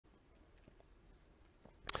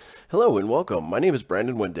Hello and welcome. My name is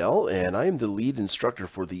Brandon Wendell, and I am the lead instructor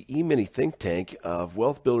for the E-mini think tank of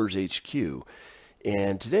Wealth Builders HQ.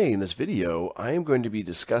 And today in this video, I am going to be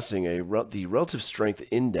discussing the Relative Strength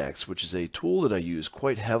Index, which is a tool that I use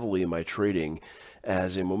quite heavily in my trading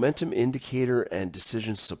as a momentum indicator and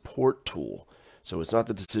decision support tool. So it's not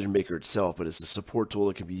the decision maker itself, but it's a support tool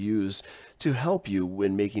that can be used to help you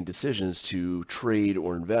when making decisions to trade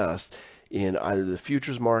or invest in either the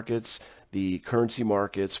futures markets, the currency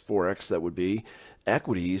markets, Forex that would be,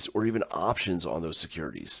 equities, or even options on those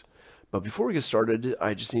securities. But before we get started,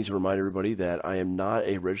 I just need to remind everybody that I am not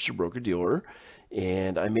a registered broker-dealer,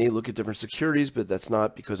 and I may look at different securities, but that's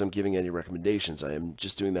not because I'm giving any recommendations. I am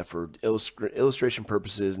just doing that for illustration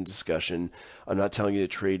purposes and discussion. I'm not telling you to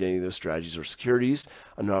trade any of those strategies or securities.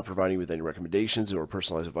 I'm not providing you with any recommendations or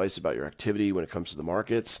personalized advice about your activity when it comes to the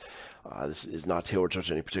markets. This is not tailored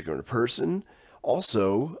to any particular person.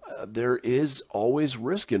 Also, there is always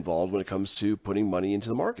risk involved when it comes to putting money into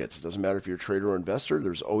the markets. It doesn't matter if you're a trader or investor,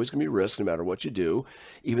 there's always going to be risk no matter what you do.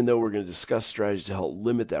 Even though we're going to discuss strategies to help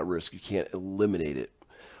limit that risk, you can't eliminate it.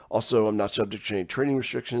 Also, I'm not subject to any trading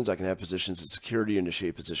restrictions. I can have positions in security and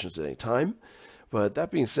initiate positions at any time. But that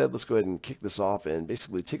being said, let's go ahead and kick this off and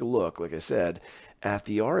basically take a look, like I said, at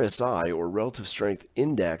the RSI, or Relative Strength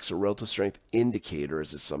Index, or Relative Strength Indicator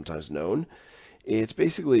as it's sometimes known. It's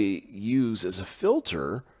basically used as a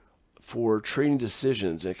filter for trading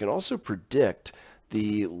decisions, and it can also predict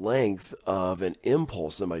the length of an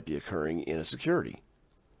impulse that might be occurring in a security.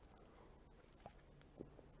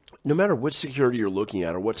 No matter which security you're looking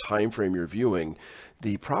at or what time frame you're viewing,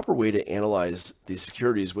 the proper way to analyze these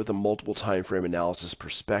securities with a multiple time frame analysis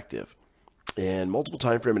perspective. And multiple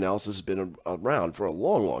time frame analysis has been around for a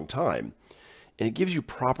long time, and it gives you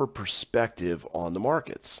proper perspective on the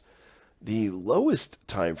markets. The lowest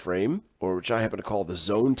time frame, or which I happen to call the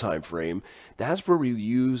zone time frame, that's where we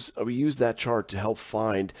use that chart to help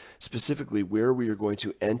find specifically where we are going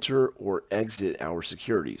to enter or exit our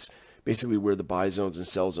securities, basically where the buy zones and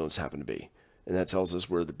sell zones happen to be. And that tells us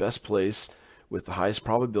where the best place with the highest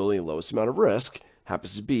probability and lowest amount of risk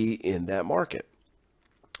happens to be in that market.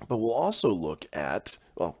 But we'll also look at,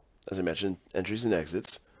 well, as I mentioned, entries and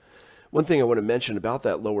exits. One thing I want to mention about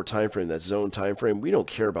that lower time frame, that zone time frame, we don't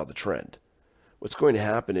care about the trend. What's going to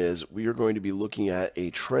happen is we are going to be looking at a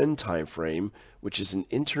trend time frame, which is an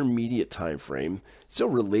intermediate time frame, still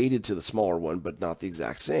related to the smaller one, but not the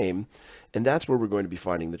exact same. And that's where we're going to be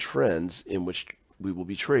finding the trends in which we will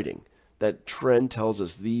be trading. That trend tells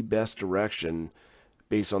us the best direction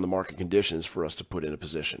based on the market conditions for us to put in a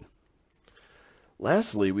position.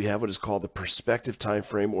 Lastly, we have what is called the perspective time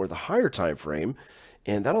frame, or the higher time frame.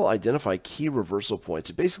 And that'll identify key reversal points.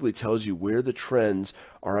 It basically tells you where the trends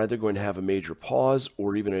are either going to have a major pause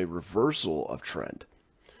or even a reversal of trend.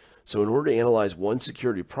 So in order to analyze one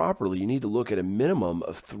security properly, you need to look at a minimum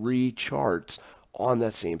of 3 charts on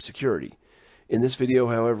that same security. In this video,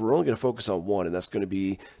 however, we're only going to focus on one, and that's going to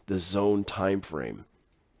be the zone time frame.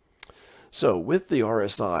 So with the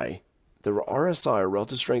RSI, or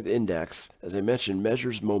Relative Strength Index, as I mentioned,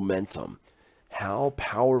 measures momentum. How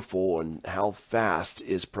powerful and how fast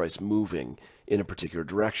is price moving in a particular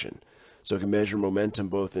direction. So it can measure momentum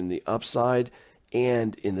both in the upside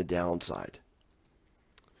and in the downside.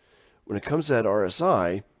 When it comes to that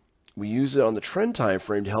RSI, we use it on the trend time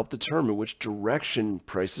frame to help determine which direction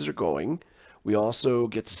prices are going. We also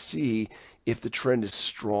get to see if the trend is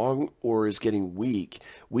strong or is getting weak.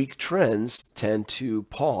 Weak trends tend to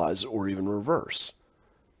pause or even reverse.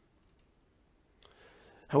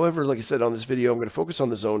 However, like I said on this video, I'm going to focus on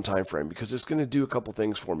the zone time frame because it's going to do a couple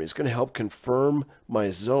things for me. It's going to help confirm my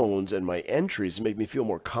zones and my entries and make me feel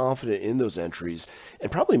more confident in those entries. And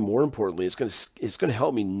probably more importantly, it's going to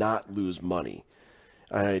help me not lose money.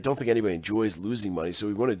 I don't think anybody enjoys losing money, so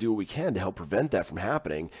we want to do what we can to help prevent that from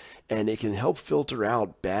happening. And it can help filter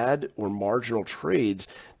out bad or marginal trades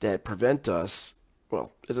that prevent us,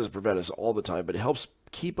 well, it doesn't prevent us all the time, but it helps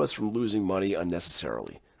keep us from losing money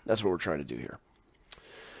unnecessarily. That's what we're trying to do here.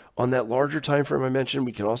 On that larger time frame I mentioned,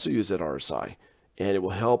 we can also use that RSI, and it will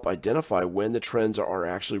help identify when the trends are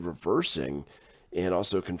actually reversing and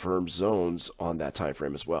also confirm zones on that time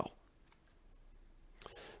frame as well.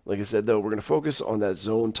 Like I said, though, we're going to focus on that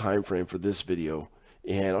zone time frame for this video,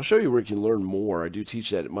 and I'll show you where you can learn more. I do teach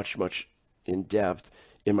that much in depth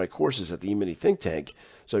in my courses at the E-mini think tank.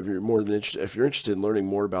 So if you're interested in learning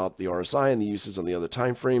more about the RSI and the uses on the other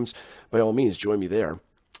time frames, by all means, join me there.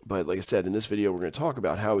 But like I said, in this video, we're going to talk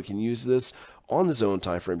about how we can use this on the zone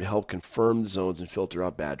time frame to help confirm the zones and filter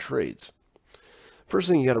out bad trades. First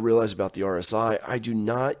thing you got to realize about the RSI, I do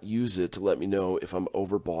not use it to let me know if I'm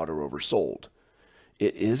overbought or oversold.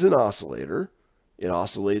 It is an oscillator. It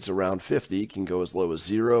oscillates around 50, can go as low as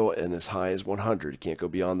 0 and as high as 100. It can't go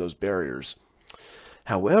beyond those barriers.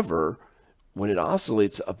 However, when it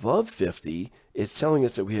oscillates above 50, it's telling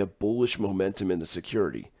us that we have bullish momentum in the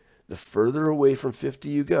security. The further away from 50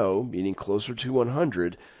 you go, meaning closer to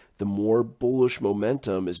 100, the more bullish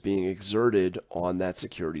momentum is being exerted on that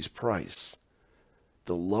security's price.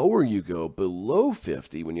 The lower you go below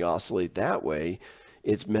 50, when you oscillate that way,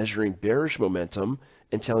 it's measuring bearish momentum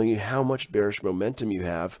and telling you how much bearish momentum you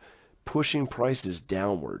have, pushing prices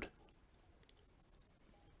downward.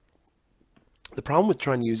 The problem with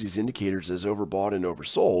trying to use these indicators as overbought and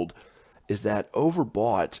oversold is that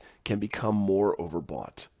overbought can become more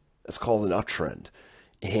overbought. That's called an uptrend.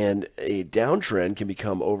 And a downtrend can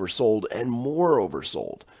become oversold and more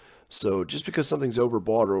oversold. So just because something's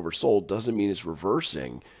overbought or oversold doesn't mean it's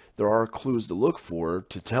reversing. There are clues to look for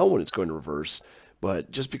to tell when it's going to reverse,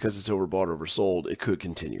 but just because it's overbought or oversold, it could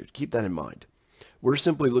continue. Keep that in mind. We're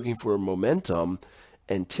simply looking for momentum,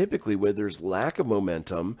 and typically where there's lack of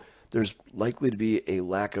momentum, there's likely to be a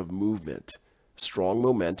lack of movement. Strong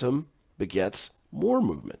momentum begets more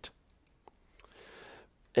movement.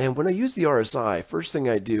 And when I use the RSI, first thing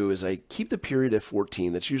I do is I keep the period at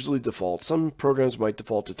 14. That's usually default. Some programs might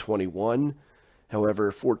default to 21.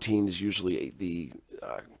 However, 14 is usually the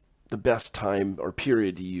best time or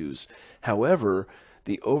period to use. However,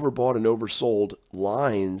 the overbought and oversold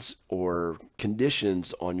lines or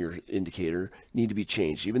conditions on your indicator need to be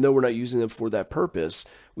changed. Even though we're not using them for that purpose,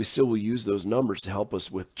 we still will use those numbers to help us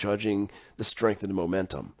with judging the strength of the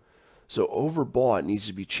momentum. So overbought needs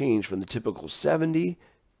to be changed from the typical 70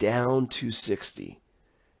 down to 60.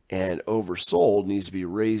 And oversold needs to be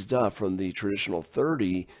raised up from the traditional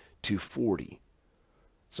 30 to 40.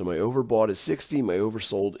 So my overbought is 60, my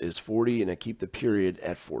oversold is 40, and I keep the period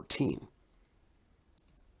at 14.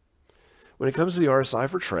 When it comes to the RSI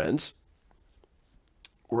for trends,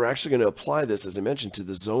 we're actually going to apply this, as I mentioned, to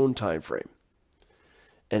the zone time frame.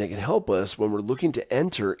 And it can help us when we're looking to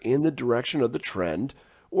enter in the direction of the trend,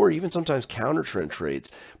 or even sometimes counter trend trades.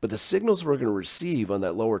 But the signals we're going to receive on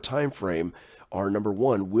that lower time frame are, number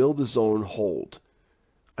one, will the zone hold?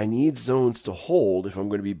 I need zones to hold if I'm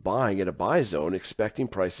going to be buying at a buy zone, expecting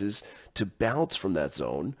prices to bounce from that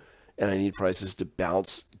zone, and I need prices to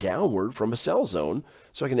bounce downward from a sell zone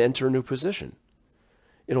so I can enter a new position.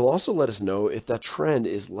 It'll also let us know if that trend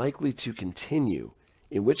is likely to continue,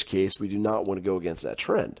 in which case we do not want to go against that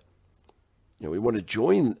trend. We want to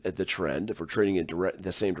join the trend if we're trading in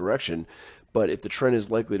the same direction, but if the trend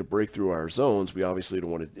is likely to break through our zones, we obviously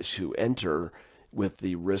don't want to enter with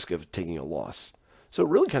the risk of taking a loss. So it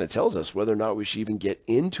really kind of tells us whether or not we should even get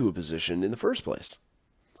into a position in the first place.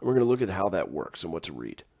 And we're going to look at how that works and what to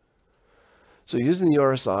read. So using the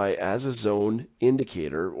RSI as a zone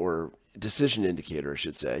indicator, or decision indicator, I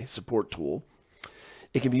should say, support tool,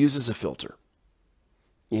 it can be used as a filter.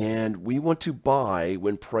 And we want to buy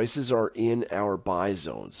when prices are in our buy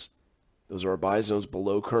zones. Those are our buy zones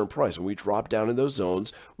below current price. When we drop down in those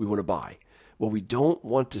zones, we want to buy. What we don't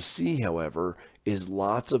want to see, however, is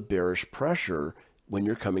lots of bearish pressure when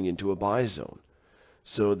you're coming into a buy zone.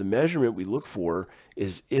 So the measurement we look for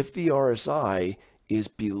is if the RSI is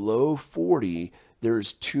below 40, there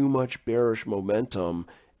is too much bearish momentum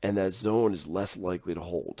and that zone is less likely to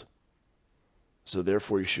hold. So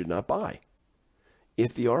therefore you should not buy.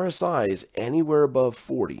 If the RSI is anywhere above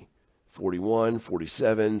 40, 41,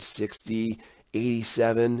 47, 60,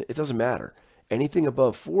 87, it doesn't matter. Anything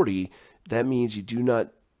above 40, that means you do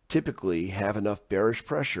not typically have enough bearish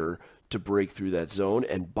pressure to break through that zone,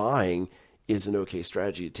 and buying is an okay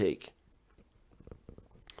strategy to take.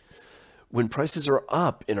 When prices are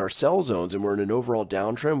up in our sell zones and we're in an overall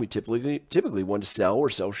downtrend, we typically want to sell or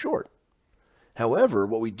sell short. However,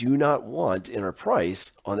 what we do not want in our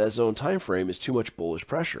price on that zone time frame is too much bullish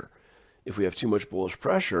pressure. If we have too much bullish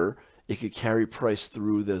pressure, it could carry price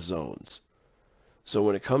through the zones. So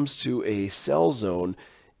when it comes to a sell zone,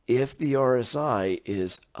 if the RSI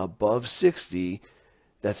is above 60,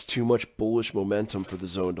 that's too much bullish momentum for the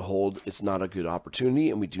zone to hold. It's not a good opportunity,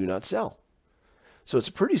 and we do not sell. So it's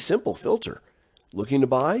a pretty simple filter. Looking to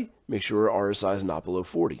buy, make sure RSI is not below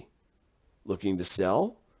 40. Looking to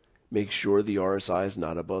sell, make sure the RSI is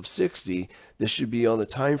not above 60. This should be on the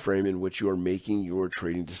time frame in which you are making your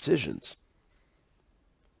trading decisions.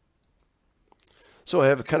 So I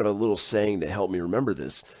have kind of a little saying to help me remember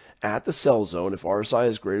this. At the sell zone, if RSI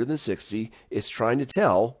is greater than 60, it's trying to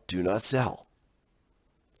tell, do not sell.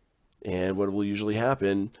 And what will usually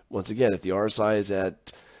happen, once again, if the RSI is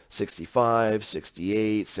at 65,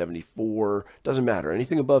 68, 74, doesn't matter.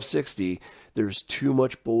 Anything above 60, there's too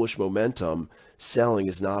much bullish momentum. Selling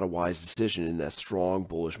is not a wise decision in that strong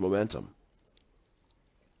bullish momentum.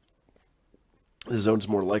 the zone is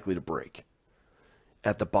more likely to break.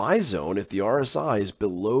 At the buy zone, if the RSI is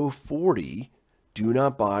below 40, do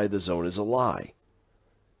not buy, the zone is a lie.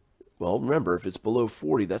 Well, remember, if it's below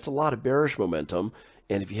 40, that's a lot of bearish momentum.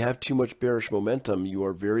 And if you have too much bearish momentum, you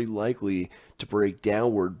are very likely to break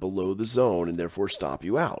downward below the zone and therefore stop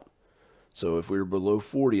you out. So if we're below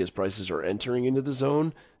 40 as prices are entering into the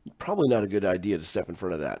zone, probably not a good idea to step in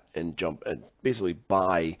front of that and jump and basically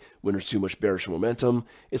buy when there's too much bearish momentum.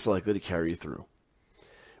 It's likely to carry you through.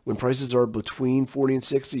 When prices are between 40 and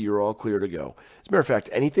 60, you're all clear to go. As a matter of fact,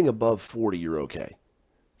 anything above 40, you're okay.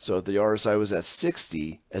 So if the RSI was at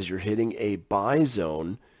 60, as you're hitting a buy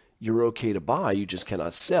zone, you're okay to buy. You just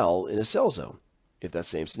cannot sell in a sell zone if that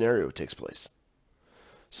same scenario takes place.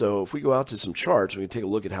 So if we go out to some charts, we can take a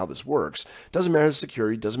look at how this works. Doesn't matter the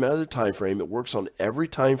security, doesn't matter the time frame. It works on every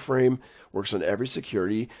time frame, works on every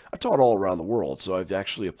security. I've taught all around the world, so I've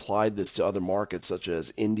actually applied this to other markets such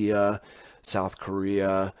as India, South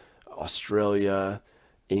Korea, Australia,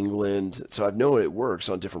 England. So I've known it works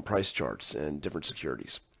on different price charts and different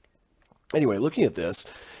securities. Anyway, looking at this,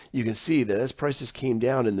 you can see that as prices came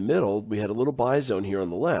down in the middle, we had a little buy zone here on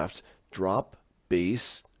the left, drop,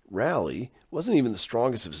 base, rally. Wasn't even the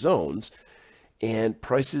strongest of zones. And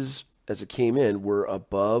prices, as it came in, were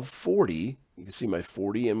above 40. You can see my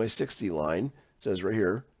 40 and my 60 line. It says right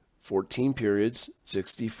here, 14 periods,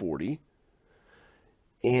 60, 40.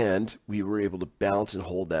 And we were able to bounce and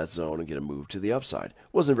hold that zone and get a move to the upside. It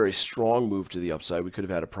wasn't a very strong move to the upside. We could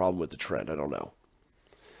have had a problem with the trend. I don't know.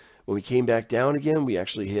 When we came back down again, we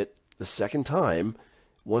actually hit the second time.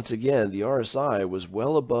 Once again, the RSI was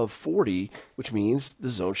well above 40, which means the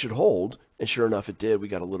zone should hold. And sure enough, it did. We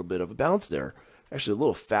got a little bit of a bounce there. Actually, a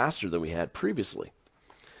little faster than we had previously.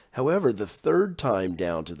 However, the third time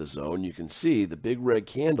down to the zone, you can see the big red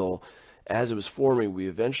candle. As it was forming, we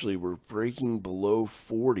eventually were breaking below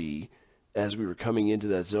 40 as we were coming into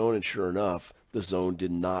that zone, and sure enough, the zone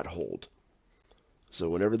did not hold. So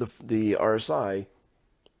whenever the RSI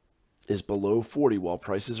is below 40 while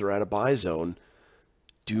prices are at a buy zone,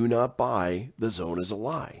 do not buy, the zone is a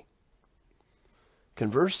lie.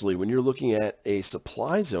 Conversely, when you're looking at a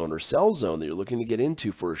supply zone or sell zone that you're looking to get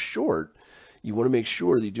into for a short, you want to make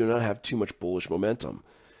sure that you do not have too much bullish momentum.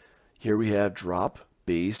 Here we have drop,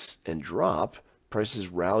 base, and drop. Prices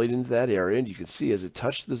rallied into that area, and you can see as it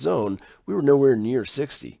touched the zone, we were nowhere near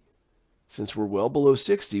 60. Since we're well below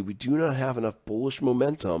 60, we do not have enough bullish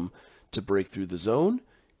momentum to break through the zone.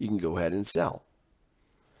 You can go ahead and sell.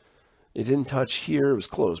 It didn't touch here. It was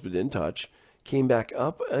close, but didn't touch. Came back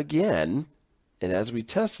up again, and as we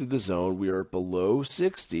tested the zone, we are below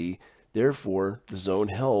 60. Therefore, the zone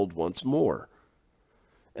held once more.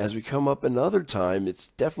 As we come up another time, it's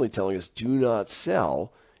definitely telling us do not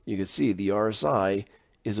sell. You can see the RSI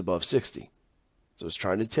is above 60. So it's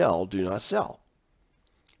trying to tell do not sell.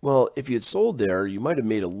 Well, if you had sold there, you might have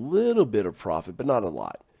made a little bit of profit, but not a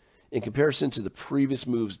lot. In comparison to the previous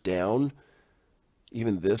moves down,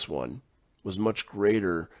 even this one was much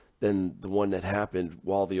greater than the one that happened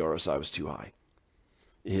while the RSI was too high.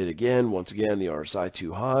 It hit again, once again, the RSI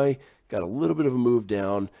too high, got a little bit of a move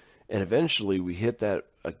down, and eventually we hit that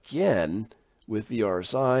again with the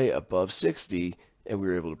RSI above 60, and we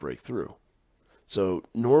were able to break through. So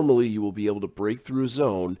normally you will be able to break through a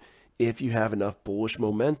zone if you have enough bullish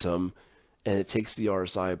momentum and it takes the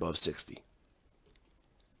RSI above 60.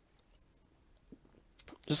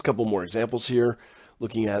 Just a couple more examples here.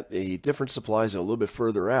 Looking at a different supply zone a little bit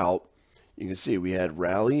further out, you can see we had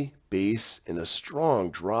rally, base, and a strong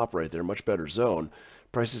drop right there, much better zone.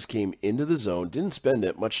 Prices came into the zone, didn't spend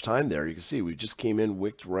it much time there. You can see we just came in,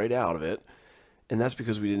 wicked right out of it, and that's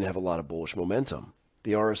because we didn't have a lot of bullish momentum.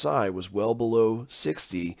 The RSI was well below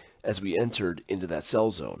 60 as we entered into that sell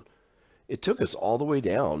zone. It took us all the way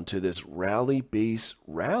down to this rally, base,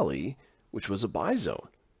 rally, which was a buy zone.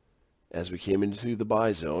 As we came into the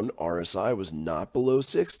buy zone, RSI was not below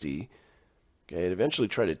 60. Okay, it eventually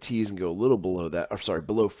tried to tease and go a little below that, or sorry,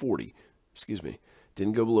 below 40. Excuse me.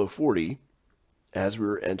 Didn't go below 40 as we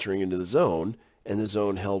were entering into the zone, and the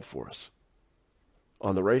zone held for us.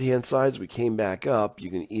 On the right-hand side, as we came back up, you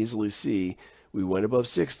can easily see we went above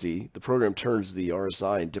 60. The program turns the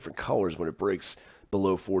RSI in different colors when it breaks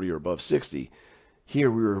below 40 or above 60.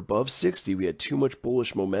 Here, we were above 60. We had too much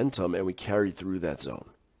bullish momentum, and we carried through that zone.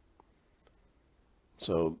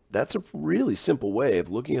 So that's a really simple way of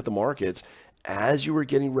looking at the markets as you were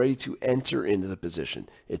getting ready to enter into the position.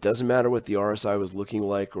 It doesn't matter what the RSI was looking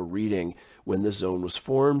like or reading when the zone was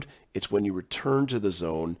formed. It's when you return to the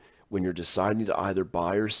zone, when you're deciding to either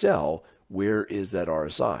buy or sell, where is that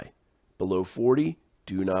RSI? Below 40,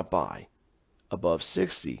 do not buy. Above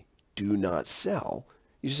 60, do not sell.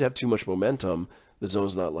 You just have too much momentum. The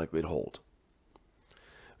zone's not likely to hold.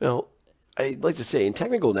 Well, I'd like to say in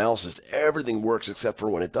technical analysis, everything works except for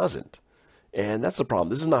when it doesn't. And that's the problem.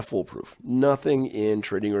 This is not foolproof. Nothing in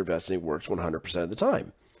trading or investing works 100% of the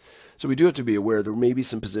time. So we do have to be aware there may be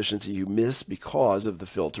some positions that you miss because of the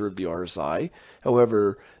filter of the RSI.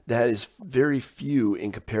 However, that is very few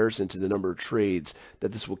in comparison to the number of trades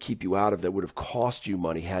that this will keep you out of that would have cost you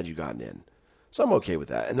money had you gotten in. So I'm okay with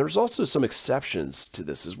that. And there's also some exceptions to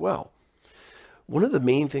this as well. One of the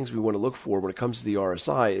main things we want to look for when it comes to the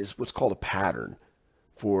RSI is what's called a pattern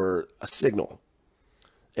for a signal.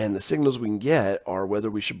 And the signals we can get are whether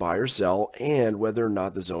we should buy or sell and whether or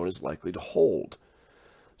not the zone is likely to hold.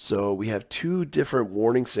 So we have two different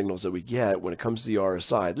warning signals that we get when it comes to the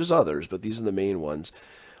RSI. There's others, but these are the main ones,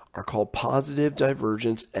 are called positive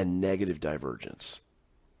divergence and negative divergence.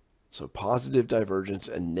 So positive divergence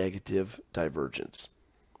and negative divergence.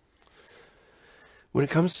 When it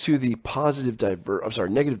comes to the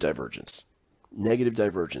negative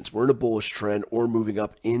divergence, we're in a bullish trend or moving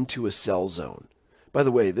up into a sell zone. By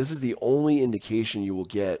the way, this is the only indication you will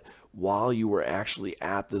get while you are actually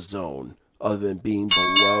at the zone, other than being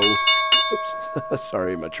below. Oops,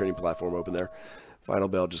 sorry, my trading platform open there. Final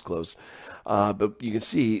bell just closed. But you can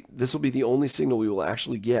see this will be the only signal we will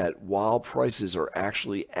actually get while prices are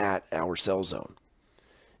actually at our sell zone.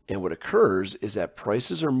 And what occurs is that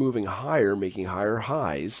prices are moving higher, making higher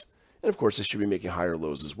highs. And of course, they should be making higher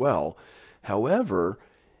lows as well. However,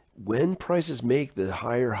 when prices make the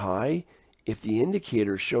higher high, if the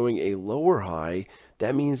indicator is showing a lower high,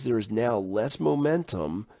 that means there is now less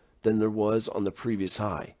momentum than there was on the previous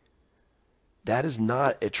high. That is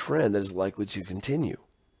not a trend that is likely to continue.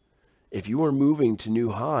 If you are moving to new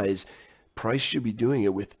highs, price should be doing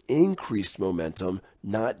it with increased momentum,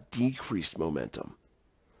 not decreased momentum.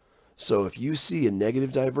 So if you see a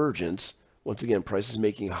negative divergence, once again, prices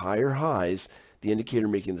making higher highs, the indicator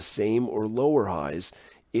making the same or lower highs,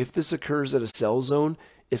 if this occurs at a sell zone,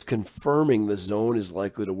 it's confirming the zone is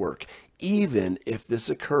likely to work, even if this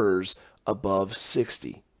occurs above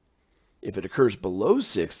 60. If it occurs below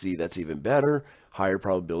 60, that's even better, higher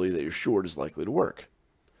probability that your short is likely to work.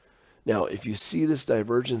 Now, if you see this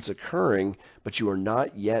divergence occurring, but you are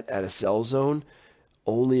not yet at a sell zone,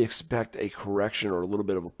 only expect a correction or a little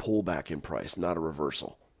bit of a pullback in price, not a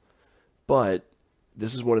reversal. But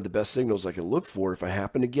this is one of the best signals I can look for. If I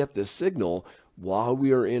happen to get this signal while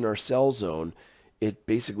we are in our sell zone, it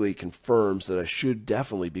basically confirms that I should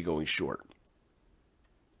definitely be going short.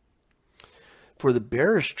 For the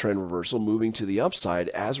bearish trend reversal, moving to the upside,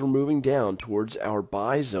 as we're moving down towards our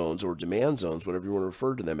buy zones or demand zones, whatever you want to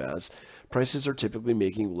refer to them as, prices are typically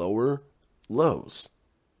making lower lows.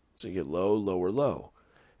 So you get low, lower, low.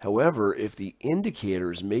 However, if the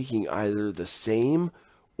indicator is making either the same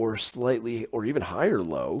or slightly or even higher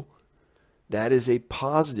low, that is a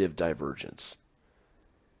positive divergence.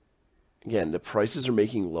 Again, the prices are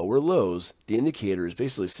making lower lows. The indicator is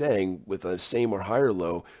basically saying with a same or higher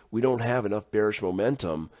low, we don't have enough bearish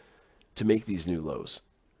momentum to make these new lows.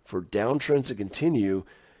 For downtrends to continue,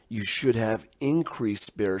 you should have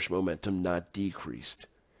increased bearish momentum, not decreased.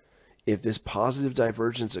 If this positive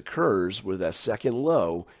divergence occurs where that second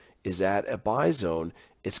low is at a buy zone,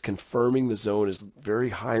 it's confirming the zone is very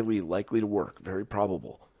highly likely to work, very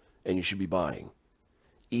probable, and you should be buying,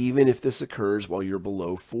 even if this occurs while you're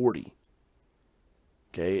below 40.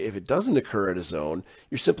 Okay, if it doesn't occur at a zone,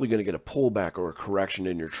 you're simply going to get a pullback or a correction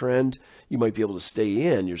in your trend. You might be able to stay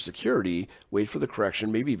in your security, wait for the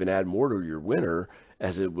correction, maybe even add more to your winner,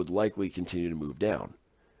 as it would likely continue to move down.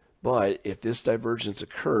 But if this divergence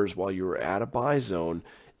occurs while you're at a buy zone,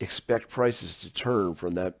 expect prices to turn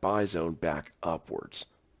from that buy zone back upwards.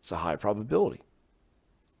 It's a high probability.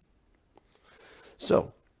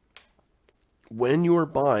 So, when you are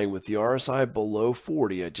buying with the RSI below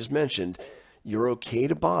 40, I just mentioned, you're okay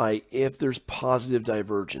to buy if there's positive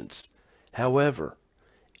divergence. However,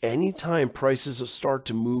 anytime prices start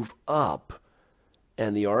to move up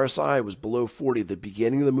and the RSI was below 40 at the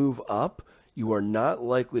beginning of the move up, you are not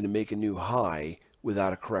likely to make a new high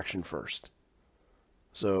without a correction first.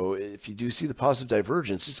 So if you do see the positive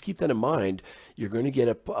divergence, just keep that in mind. You're going to get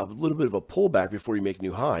a little bit of a pullback before you make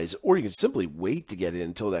new highs, or you can simply wait to get in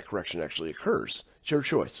until that correction actually occurs. It's your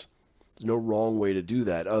choice. There's no wrong way to do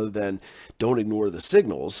that other than don't ignore the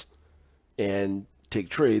signals and take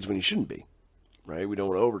trades when you shouldn't be, right? We don't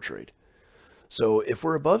want to overtrade. So if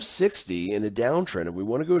we're above 60 in a downtrend and we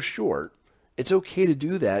want to go short, it's okay to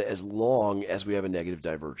do that as long as we have a negative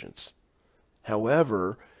divergence.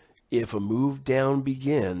 However, if a move down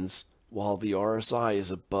begins while the RSI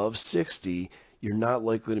is above 60, you're not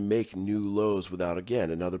likely to make new lows without,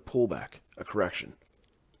 again, another pullback, a correction.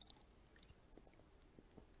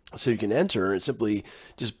 So you can enter and simply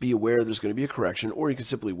just be aware there's going to be a correction, or you can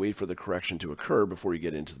simply wait for the correction to occur before you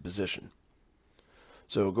get into the position.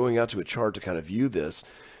 So going out to a chart to kind of view this,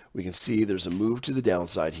 we can see there's a move to the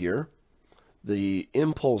downside here. The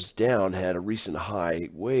impulse down had a recent high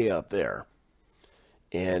way up there.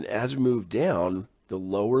 And as we move down, the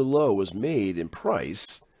lower low was made in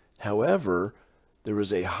price. However, there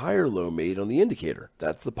was a higher low made on the indicator.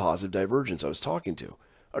 That's the positive divergence I was talking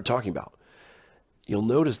about. You'll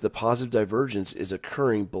notice the positive divergence is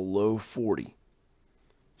occurring below 40.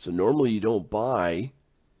 So normally you don't buy,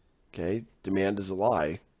 okay, demand is a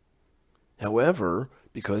lie. However,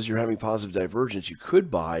 because you're having positive divergence, you could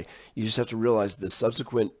buy. You just have to realize the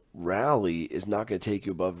subsequent rally is not going to take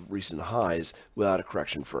you above recent highs without a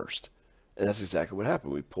correction first. And that's exactly what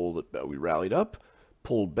happened. We rallied up,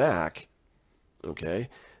 pulled back, okay?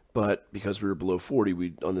 But because we were below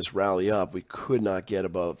 40, on this rally up, we could not get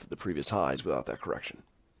above the previous highs without that correction.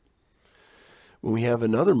 When we have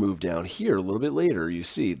another move down here a little bit later, you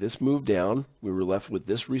see this move down, we were left with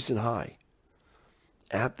this recent high.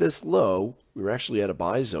 At this low, we were actually at a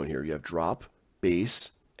buy zone here. You have drop,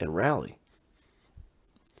 base, and rally.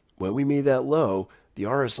 When we made that low, the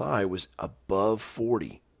RSI was above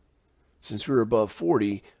 40. Since we were above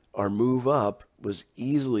 40, our move up was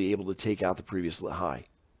easily able to take out the previous high.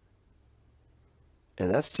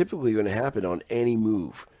 And that's typically going to happen on any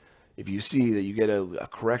move. If you see that you get a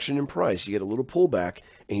correction in price, you get a little pullback,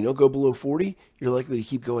 and you don't go below 40, you're likely to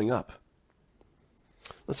keep going up.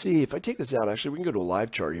 Let's see, if I take this out, actually, we can go to a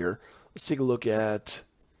live chart here. Let's take a look at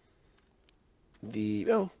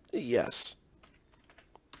yes.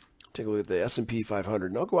 Take a look at the S&P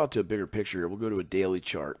 500, and I'll go out to a bigger picture here. We'll go to a daily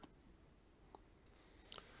chart.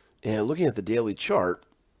 And looking at the daily chart,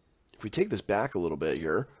 if we take this back a little bit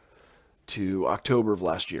here to October of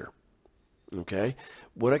last year, okay,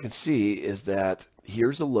 what I can see is that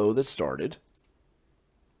here's a low that started.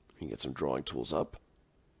 We can get some drawing tools up.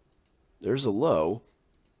 There's a low,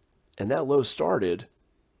 and that low started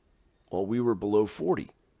while we were below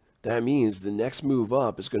 40. That means the next move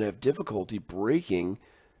up is going to have difficulty breaking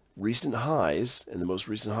recent highs, and the most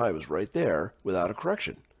recent high was right there without a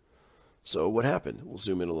correction. So what happened? We'll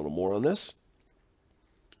zoom in a little more on this.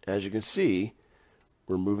 As you can see,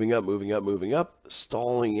 we're moving up, moving up, moving up,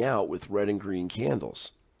 stalling out with red and green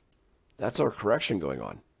candles. That's our correction going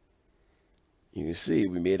on. You can see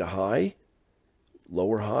we made a high,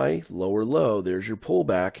 lower low. There's your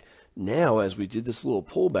pullback. Now, as we did this little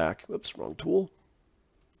pullback, oops, wrong tool.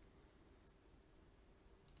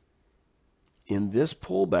 In this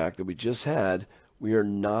pullback that we just had, we are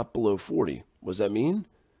not below 40. What does that mean?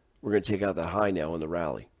 We're going to take out that high now in the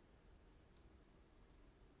rally.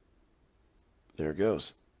 There it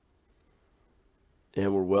goes.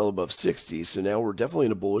 And we're well above 60, so now we're definitely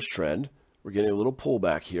in a bullish trend. We're getting a little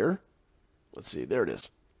pullback here. Let's see, there it is.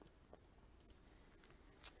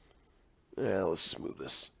 Yeah, let's just move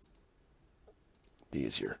this. Be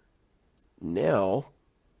easier. Now,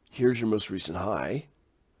 here's your most recent high,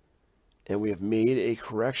 and we have made a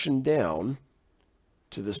correction down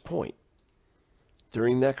to this point.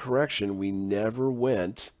 During that correction, we never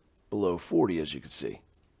went below 40, as you can see.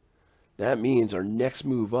 That means our next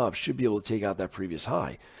move up should be able to take out that previous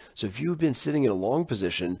high. So if you've been sitting in a long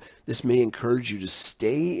position, this may encourage you to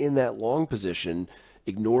stay in that long position,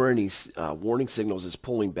 ignore any warning signals as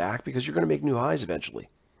pulling back, because you're going to make new highs eventually.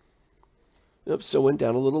 Oops, still went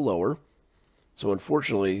down a little lower. So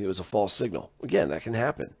unfortunately, it was a false signal. Again, that can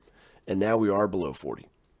happen. And now we are below 40.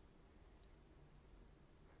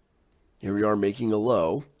 Here we are making a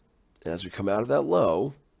low. And as we come out of that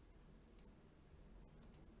low,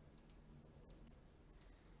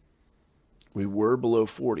 we were below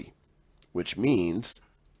 40, which means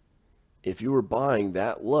if you were buying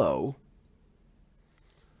that low,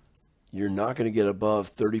 you're not going to get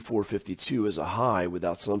above 34.52 as a high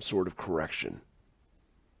without some sort of correction.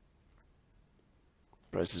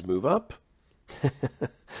 Prices move up.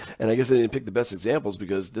 And I guess I didn't pick the best examples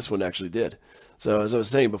because this one actually did. So as I was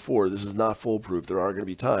saying before, this is not foolproof. There are going to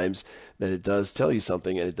be times that it does tell you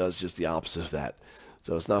something and it does just the opposite of that.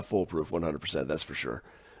 So it's not foolproof 100%, that's for sure.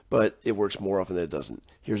 But it works more often than it doesn't.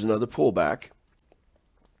 Here's another pullback.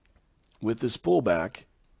 With this pullback,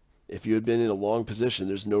 if you had been in a long position,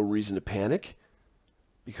 there's no reason to panic,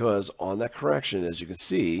 because on that correction, as you can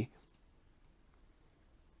see,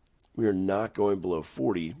 we are not going below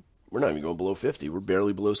 40. We're not even going below 50. We're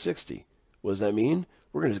barely below 60. What does that mean?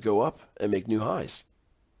 We're going to go up and make new highs.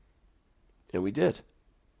 And we did.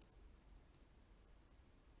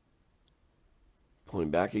 Pulling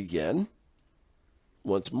back again.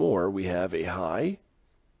 Once more, we have a high,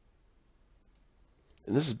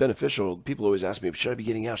 And this is beneficial. People always ask me, should I be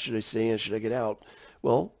getting out? Should I stay in? Should I get out?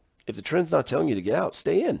 Well, if the trend's not telling you to get out,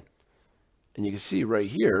 stay in. And you can see right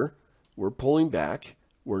here, we're pulling back.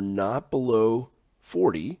 We're not below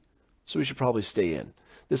 40, so we should probably stay in.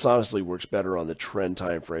 This honestly works better on the trend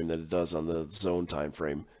time frame than it does on the zone time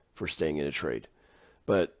frame for staying in a trade.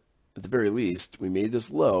 But at the very least, we made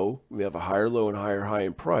this low. We have a higher low and higher high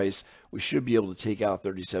in price. We should be able to take out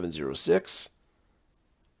 37.06.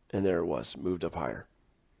 And there it was, moved up higher.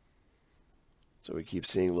 So we keep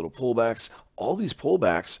seeing little pullbacks. All these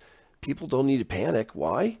pullbacks, people don't need to panic.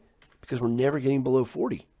 Why? Because we're never getting below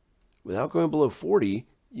 40. Without going below 40,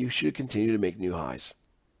 you should continue to make new highs.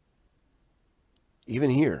 Even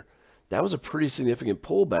here, that was a pretty significant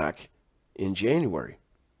pullback in January.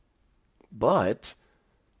 But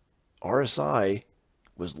RSI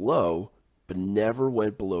was low, but never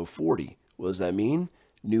went below 40. What does that mean?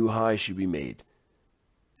 New highs should be made.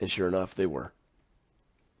 And sure enough, they were.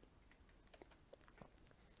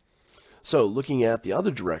 So looking at the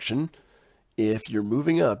other direction, if you're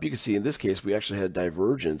moving up, you can see in this case, we actually had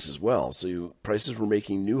divergence as well. So prices were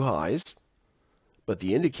making new highs, but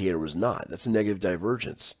the indicator was not. That's a negative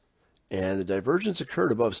divergence. And the divergence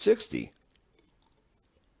occurred above 60.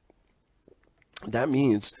 That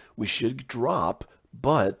means we should drop,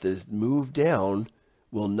 but the move down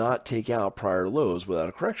will not take out prior lows without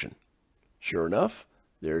a correction. Sure enough,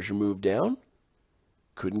 there's your move down.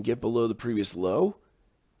 Couldn't get below the previous low,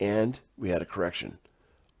 and we had a correction.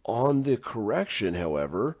 On the correction,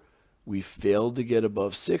 however, we failed to get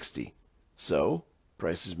above 60. So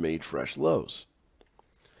prices made fresh lows.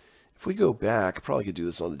 If we go back, I probably could do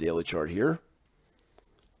this on the daily chart here.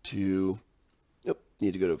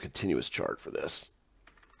 Need to go to a continuous chart for this.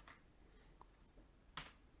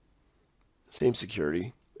 Same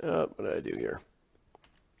security. What did I do here?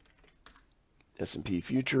 S&P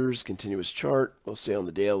futures, continuous chart. We'll stay on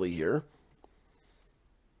the daily here.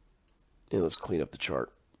 And let's clean up the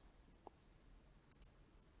chart.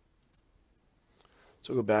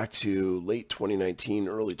 So we'll go back to late 2019,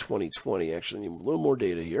 early 2020. Actually, need a little more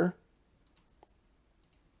data here.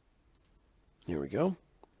 Here we go.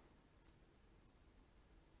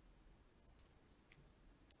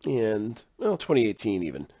 And, well, 2018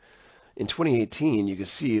 even. In 2018, you can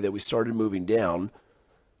see that we started moving down.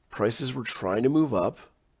 Prices were trying to move up,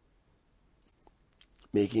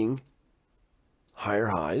 making higher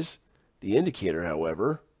highs. The indicator,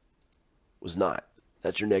 however, was not.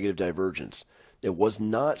 That's your negative divergence. It was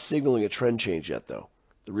not signaling a trend change yet, though.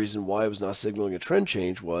 The reason why it was not signaling a trend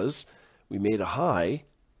change was we made a high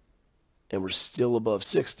and we're still above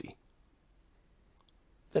 60.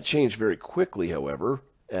 That changed very quickly, however,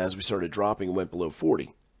 as we started dropping and went below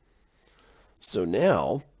 40. So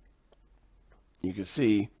now, you can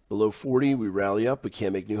see below 40, we rally up, we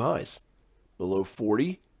can't make new highs. Below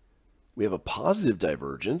 40, we have a positive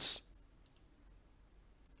divergence.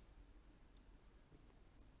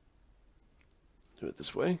 Do it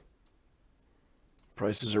this way.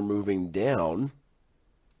 Prices are moving down,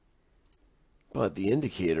 but the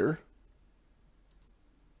indicator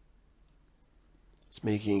is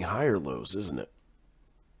making higher lows, isn't it?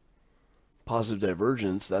 Positive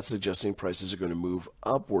divergence, that's suggesting prices are going to move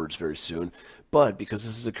upwards very soon. But because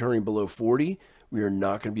this is occurring below 40, we are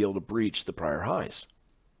not going to be able to breach the prior highs.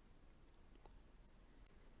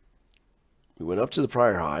 We went up to the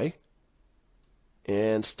prior high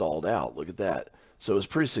and stalled out. Look at that. So it was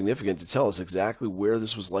pretty significant to tell us exactly where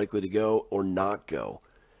this was likely to go or not go.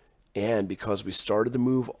 And because we started to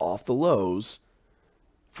move off the lows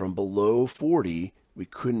from below 40, we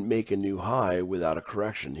couldn't make a new high without a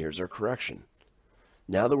correction. Here's our correction.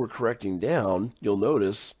 Now that we're correcting down, you'll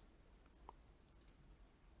notice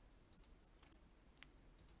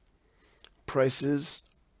prices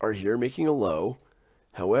are here making a low.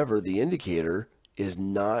 However, the indicator is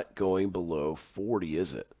not going below 40,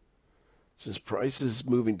 is it? Since price is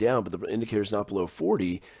moving down, but the indicator is not below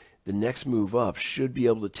 40, the next move up should be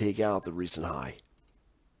able to take out the recent high.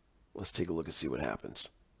 Let's take a look and see what happens.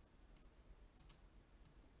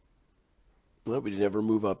 Well, we never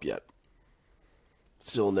move up yet.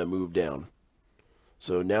 Still in that move down.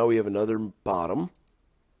 So now we have another bottom.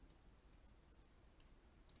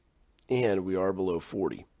 And we are below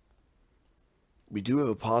 40. We do have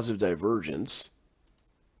a positive divergence.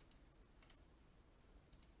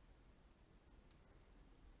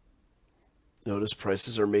 Notice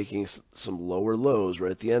prices are making some lower lows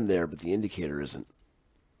right at the end there, but the indicator isn't.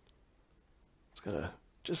 It's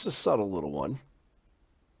just a subtle little one.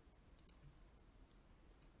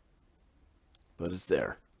 But it's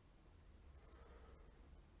there.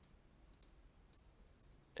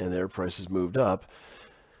 And their prices moved up.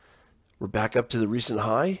 We're back up to the recent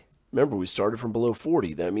high. Remember, we started from below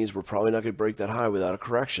 40. That means we're probably not going to break that high without a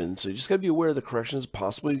correction. So you just got to be aware the correction is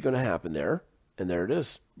possibly going to happen there. And there it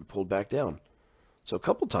is. We pulled back down. So a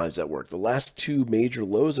couple times that worked. The last two major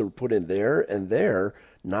lows that were put in there and there,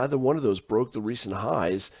 neither one of those broke the recent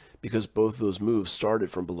highs because both of those moves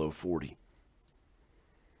started from below 40.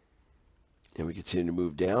 And we continue to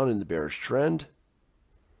move down in the bearish trend.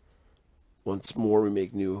 Once more, we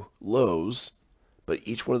make new lows. But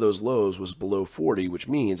each one of those lows was below 40, which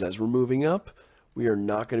means as we're moving up, we are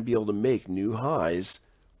not going to be able to make new highs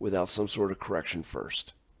without some sort of correction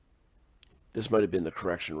first. This might have been the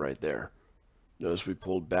correction right there. Notice we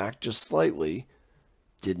pulled back just slightly,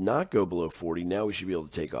 did not go below 40. Now we should be able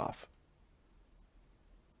to take off.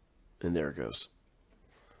 And there it goes.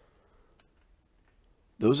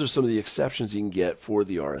 Those are some of the exceptions you can get for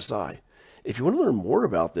the RSI. If you want to learn more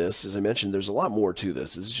about this, as I mentioned, there's a lot more to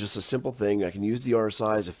this. This is just a simple thing. I can use the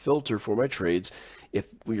RSI as a filter for my trades. If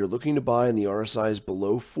you're looking to buy and the RSI is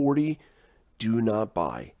below 40, do not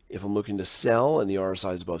buy. If I'm looking to sell and the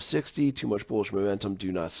RSI is above 60, too much bullish momentum,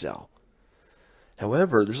 do not sell.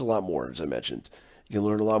 However, there's a lot more, as I mentioned. You can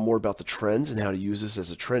learn a lot more about the trends and how to use this as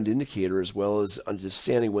a trend indicator, as well as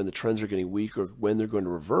understanding when the trends are getting weak or when they're going to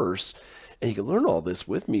reverse. And you can learn all this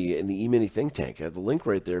with me in the E-mini Think Tank. I have the link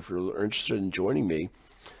right there if you're interested in joining me.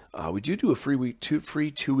 We do a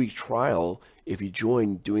free two-week trial if you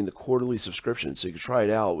join doing the quarterly subscription. So you can try it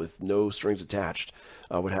out with no strings attached.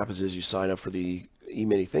 What happens is you sign up for the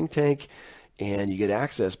E-mini Think Tank and you get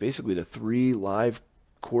access basically to 3 live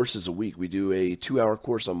courses a week. We do a 2-hour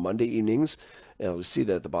course on Monday evenings. And you'll see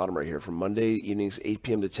that at the bottom right here from Monday evenings, 8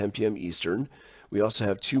 p.m. to 10 p.m. Eastern. We also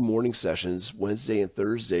have 2 morning sessions, Wednesday and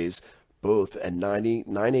Thursdays, both at 9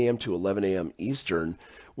 a.m. to 11 a.m. Eastern,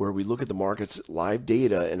 where we look at the market's live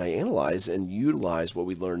data and I analyze and utilize what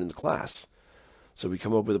we learned in the class. So we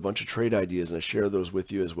come up with a bunch of trade ideas and I share those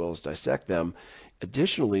with you as well as dissect them.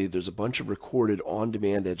 Additionally, there's a bunch of recorded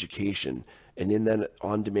on-demand education. And in that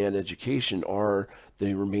on-demand education are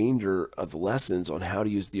the remainder of the lessons on how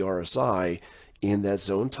to use the RSI in that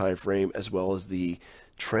zone time frame, as well as the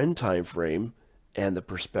trend time frame and the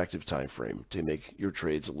perspective time frame to make your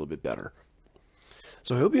trades a little bit better.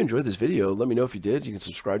 So I hope you enjoyed this video. Let me know if you did. You can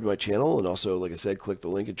subscribe to my channel and also, like I said, click the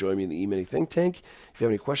link and join me in the E-mini Think Tank. If you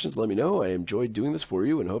have any questions, let me know. I enjoyed doing this for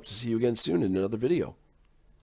you and hope to see you again soon in another video.